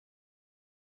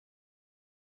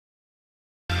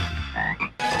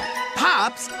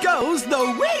Pops goes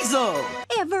the Weasel!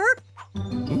 Ever?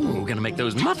 Ooh, gonna make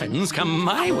those muffins come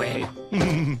my way.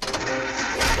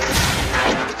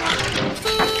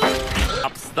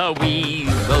 Pops the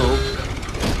Weasel.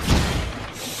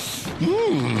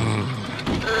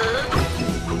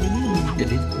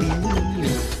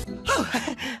 Oh,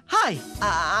 hi,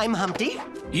 I'm Humpty.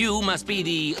 You must be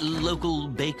the local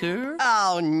baker?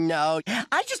 Oh, no.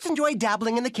 I just enjoy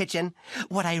dabbling in the kitchen.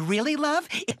 What I really love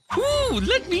is... Ooh,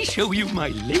 let me show you my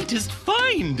latest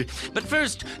find. But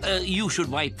first, you should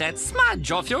wipe that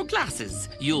smudge off your glasses.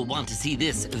 You'll want to see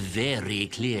this very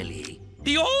clearly.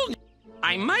 The old...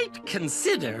 I might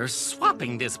consider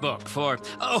swapping this book for,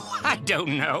 I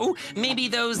don't know, maybe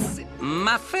those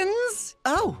muffins?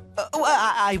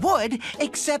 I would,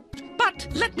 except... But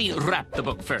let me wrap the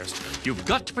book first. You've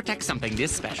got to protect something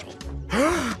this special.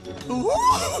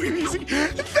 Ooh, easy.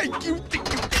 Thank you.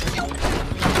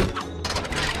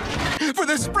 For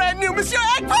this brand new Monsieur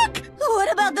Egg book!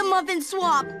 What about the muffin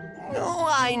swap? Oh,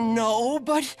 I know,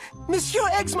 but Monsieur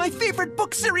Egg's my favorite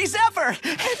book series ever.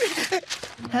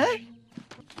 Huh?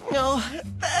 No.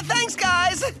 Thanks,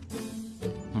 guys.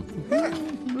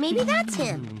 Maybe that's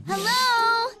him.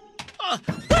 Hello?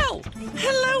 Well,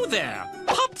 hello there.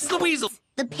 Pops the Weasel.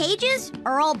 The pages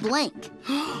are all blank.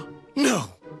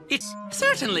 No. It's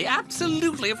certainly,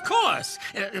 absolutely, of course.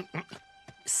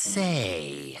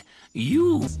 Say,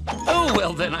 you... Oh,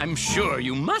 well, then I'm sure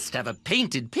you must have a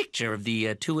painted picture of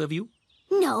the two of you.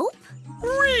 Nope.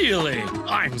 Really?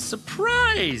 I'm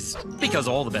surprised. Because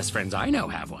all the best friends I know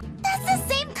have one. That's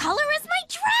the same color as my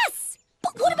dress.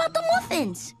 But what about the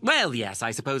muffins? Well, yes,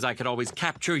 I suppose I could always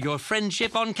capture your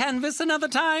friendship on canvas another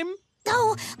time.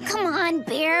 Oh, come on,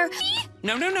 Bear.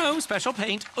 No. Special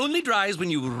paint only dries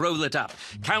when you roll it up.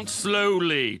 Count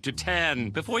slowly to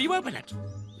 10 before you open it.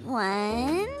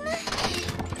 1,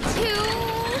 2,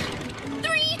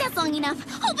 3. That's long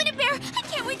enough. Open it, Bear. I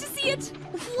can't wait to see it.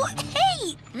 What?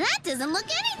 Hey, that doesn't look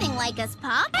anything like us,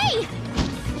 Pop. Hey,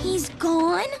 he's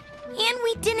gone, and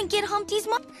we didn't get Humpty's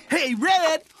Hey,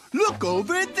 Red, look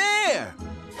over there.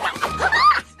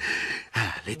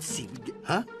 Let's see.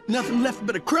 Huh? Nothing left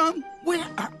but a crumb? Where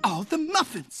are all the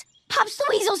muffins? Pops the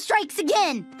Weasel strikes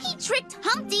again. He tricked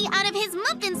Humpty out of his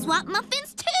muffin swap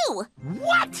muffins, too.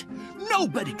 What?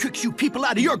 Nobody tricks you people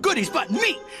out of your goodies but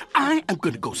me. I am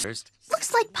gonna go first.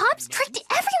 Looks like Pops tricked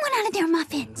everyone out of their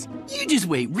muffins. You just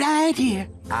wait right here.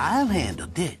 I'll handle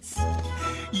this.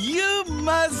 You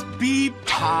must be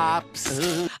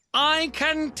Pops. I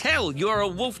can tell you're a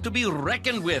wolf to be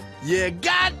reckoned with. You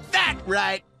got that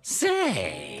right.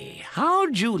 Say,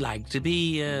 how'd you like to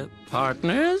be,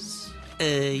 partners?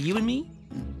 You and me?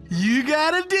 You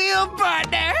got a deal,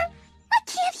 partner. I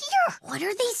can't hear. What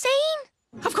are they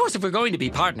saying? Of course, if we're going to be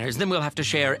partners, then we'll have to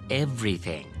share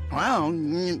everything. Well,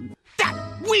 that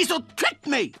Weasel tricked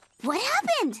me. What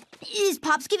happened? Is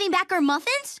Pops giving back our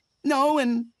muffins? No,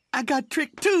 and I got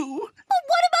tricked too. But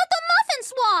what about the muffin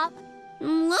swap?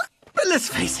 Look. But let's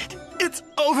face it, it's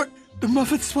over. The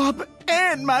muffin swap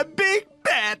and my big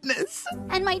badness.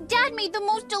 And my dad made the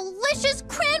most delicious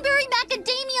cranberry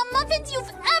macadamia muffins you've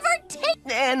ever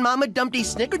tasted. And Mama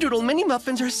Dumpty's Snickerdoodle mini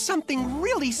muffins are something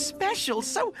really special,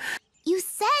 so... You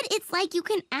said it's like you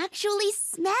can actually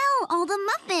smell all the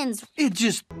muffins. It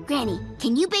just... Granny,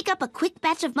 can you bake up a quick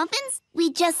batch of muffins?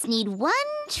 We just need 1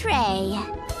 tray.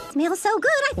 Smells so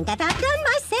good, I think I got done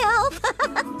myself.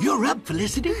 You're up,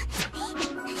 Felicity.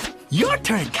 Your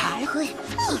turn, Kyle.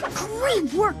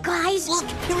 Great work, guys. Look,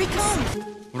 here he comes.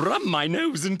 Rub my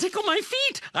nose and tickle my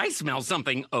feet. I smell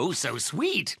something oh so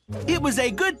sweet. It was a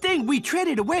good thing we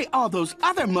traded away all those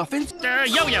other muffins.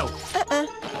 Yo-yo.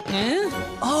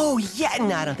 Oh, yeah.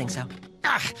 No, I don't think so.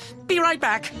 Be right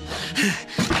back.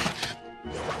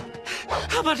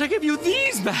 How about I give you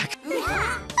these back?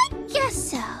 Yeah, I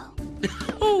guess so.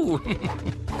 Oh.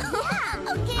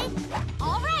 Okay.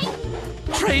 All right.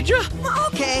 Trade ya?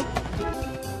 Okay.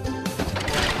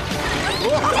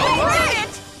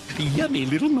 Yummy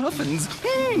little muffins.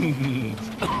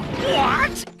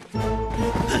 What?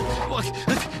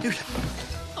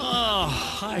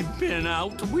 Oh, I've been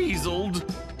out-weaseled.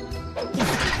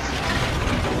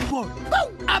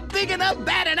 I'm big and I'm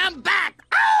bad and I'm back.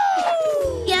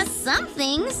 Oh! Guess some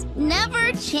things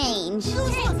never change. You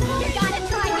gotta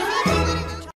try it.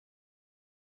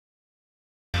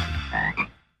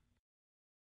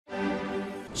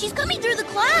 She's coming through the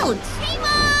clouds. Hey,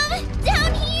 Mom!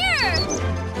 Down here!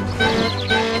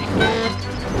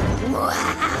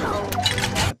 Wow!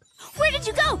 Where did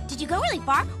you go? Did you go really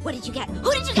far? What did you get?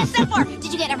 Who did you get stuff for?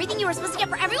 Did you get everything you were supposed to get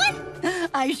for everyone?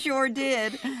 I sure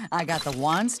did. I got the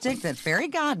wand stick that fairy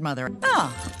godmother...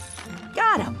 Oh,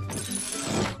 got him.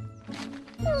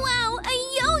 Wow, I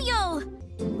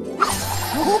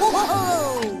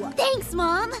Whoa! Thanks,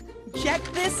 Mom. Check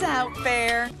this out,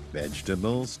 Bear.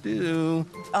 Vegetable stew.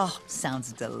 Oh,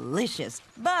 sounds delicious.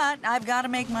 But I've got to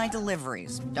make my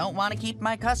deliveries. Don't want to keep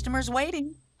my customers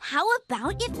waiting. How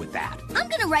about if With that. I'm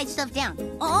gonna write stuff down.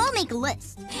 I'll make a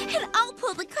list. And I'll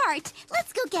pull the cart.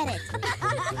 Let's go get it.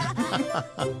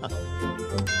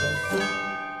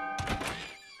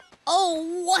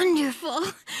 Oh,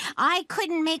 wonderful. I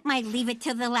couldn't make my leave it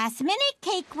till the last minute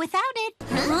cake without it.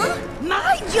 Huh?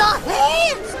 Mind your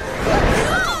hands!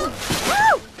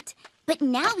 Woo! But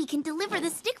now we can deliver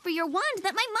the stick for your wand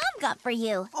that my mom got for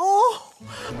you. Oh,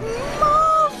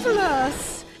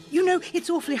 marvelous! You know, it's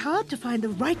awfully hard to find the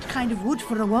right kind of wood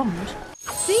for a wand.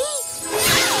 See?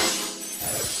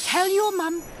 Tell your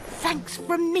mum thanks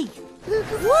from me.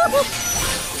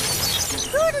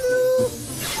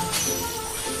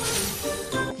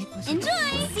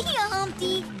 Enjoy! See ya,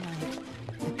 Humpty.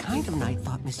 The kind of night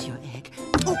thought, Monsieur Egg.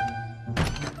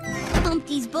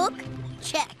 Humpty's book?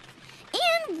 Check.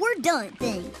 And we're done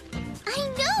thing. I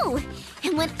know!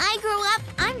 And when I grow up,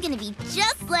 I'm gonna be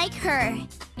just like her.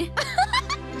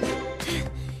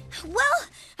 Well,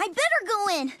 I better go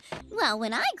in. Well,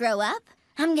 when I grow up,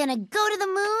 I'm gonna go to the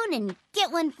moon and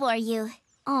get one for you.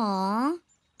 Aw,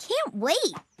 can't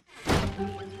wait.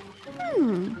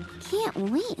 Can't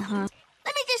wait, huh?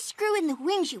 Let me just screw in the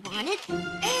wings you wanted.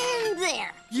 And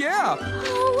there. Yeah.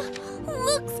 Oh,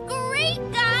 looks great,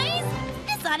 guys.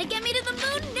 This ought to get me to the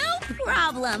moon, no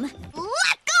problem. Let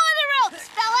go of the ropes,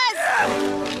 fellas!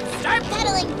 Start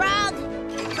pedaling, Frog.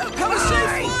 Have a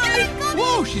safe flight!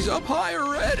 Whoa, she's up high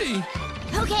already.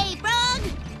 Okay, Frog.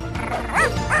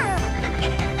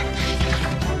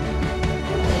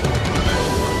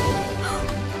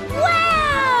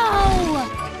 Wow!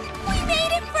 We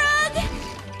made it, Frog!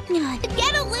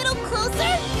 Get a little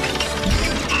closer.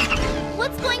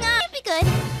 What's going on? Can't be good.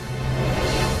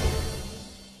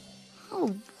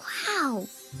 Oh, wow.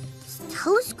 This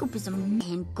telescope is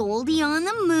and Goldie on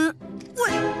the moon.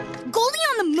 What? Goldie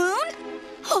on the moon?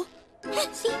 Oh,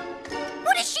 see?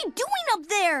 What is she doing up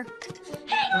there?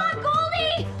 Hang on,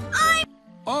 Goldie!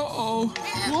 Uh-oh.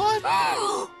 What?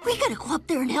 We gotta go up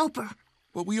there and help her.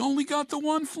 But we only got the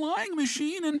one flying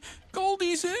machine and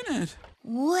Goldie's in it.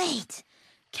 Wait.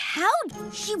 Cow,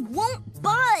 she won't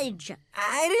budge.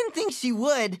 I didn't think she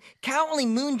would. Cow only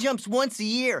moon jumps once a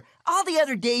year. All the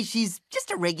other days, she's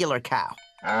just a regular cow.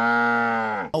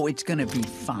 Oh, it's gonna be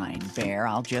fine, Bear.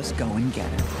 I'll just go and get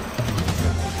her.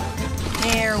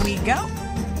 There we go.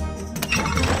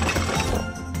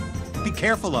 Be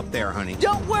careful up there, honey.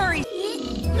 Don't worry.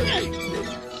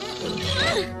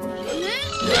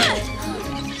 Yes!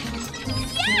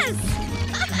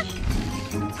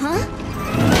 Huh?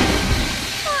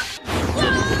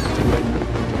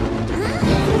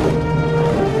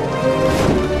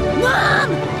 Mom!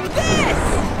 This!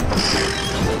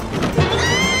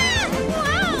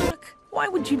 Wow! Why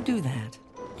would you do that?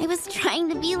 I was trying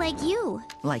to be like you.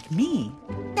 Like me?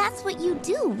 That's what you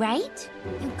do, right?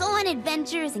 You go on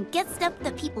adventures and get stuff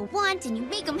that people want and you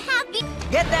make them happy.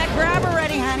 Get that grabber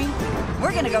ready, honey.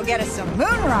 We're gonna go get us some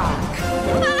moon rock.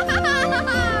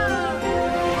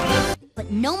 But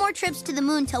no more trips to the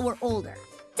moon till we're older.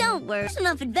 Don't worry, there's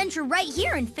enough adventure right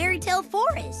here in Fairy Tale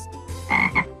Forest.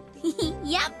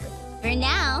 Yep, for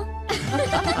now.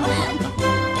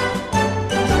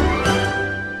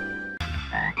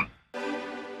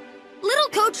 Little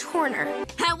Coach Horner.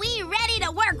 Are we ready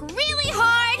to work really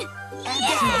hard?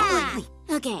 Yeah!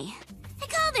 Okay, I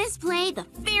call this play the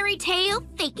Fairy Tale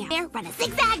Fake Out. There, run a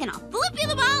zigzag and I'll flip you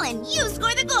the ball and you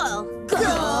score the goal.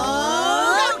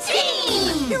 Go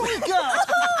team! Here we go.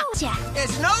 Check.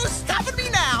 There's no stopping me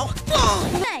now.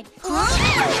 Good.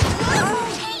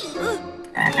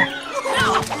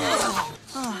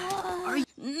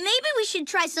 Maybe we should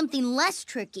try something less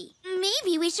tricky.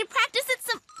 Maybe we should practice at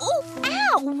some... Oh,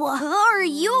 ow! Are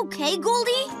you okay,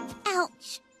 Goldie?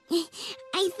 Ouch.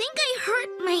 I think I hurt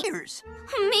my ears.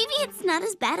 Maybe it's not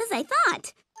as bad as I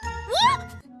thought.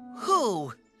 What?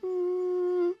 Who?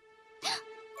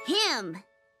 Him.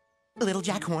 Little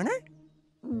Jack Horner?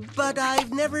 But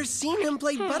I've never seen him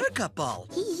play Buttercup Ball.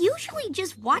 He usually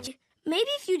just watches. Maybe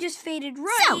if you just faded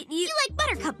right. So, you like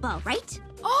Buttercup Ball, right?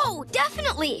 Oh,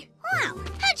 definitely. Wow.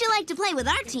 How'd you like to play with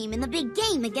our team in the big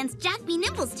game against Jack B.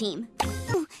 Nimble's team? Don't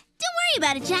worry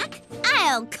about it, Jack.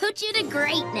 I'll coach you to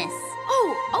greatness.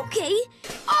 Oh, okay.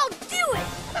 I'll do it.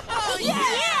 Oh,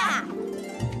 yeah!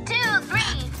 2, 3,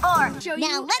 4. Show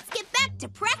Now you. let's get back to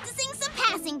practicing some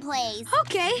passing plays.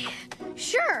 Okay,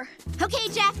 sure. Okay,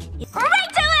 Jack.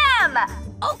 Right to him!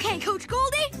 Okay, Coach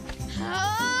Goldie.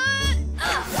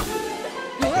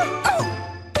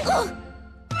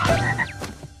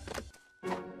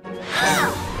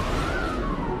 Oh.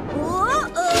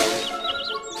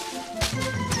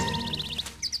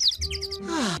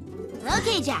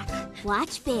 Okay, Jack,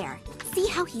 watch Bear. See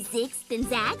how he zigs then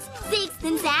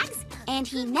zags, and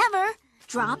he never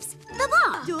drops the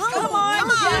ball. Come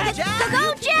on, Jack!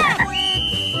 Go, Jack!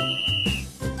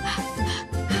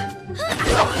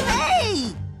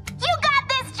 Hey! You got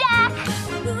this, Jack!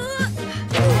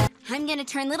 I'm gonna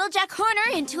turn little Jack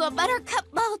Horner into a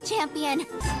Buttercup Ball champion.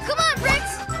 Come on,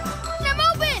 Bricks! I'm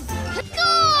open!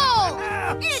 Go!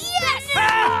 Yeah!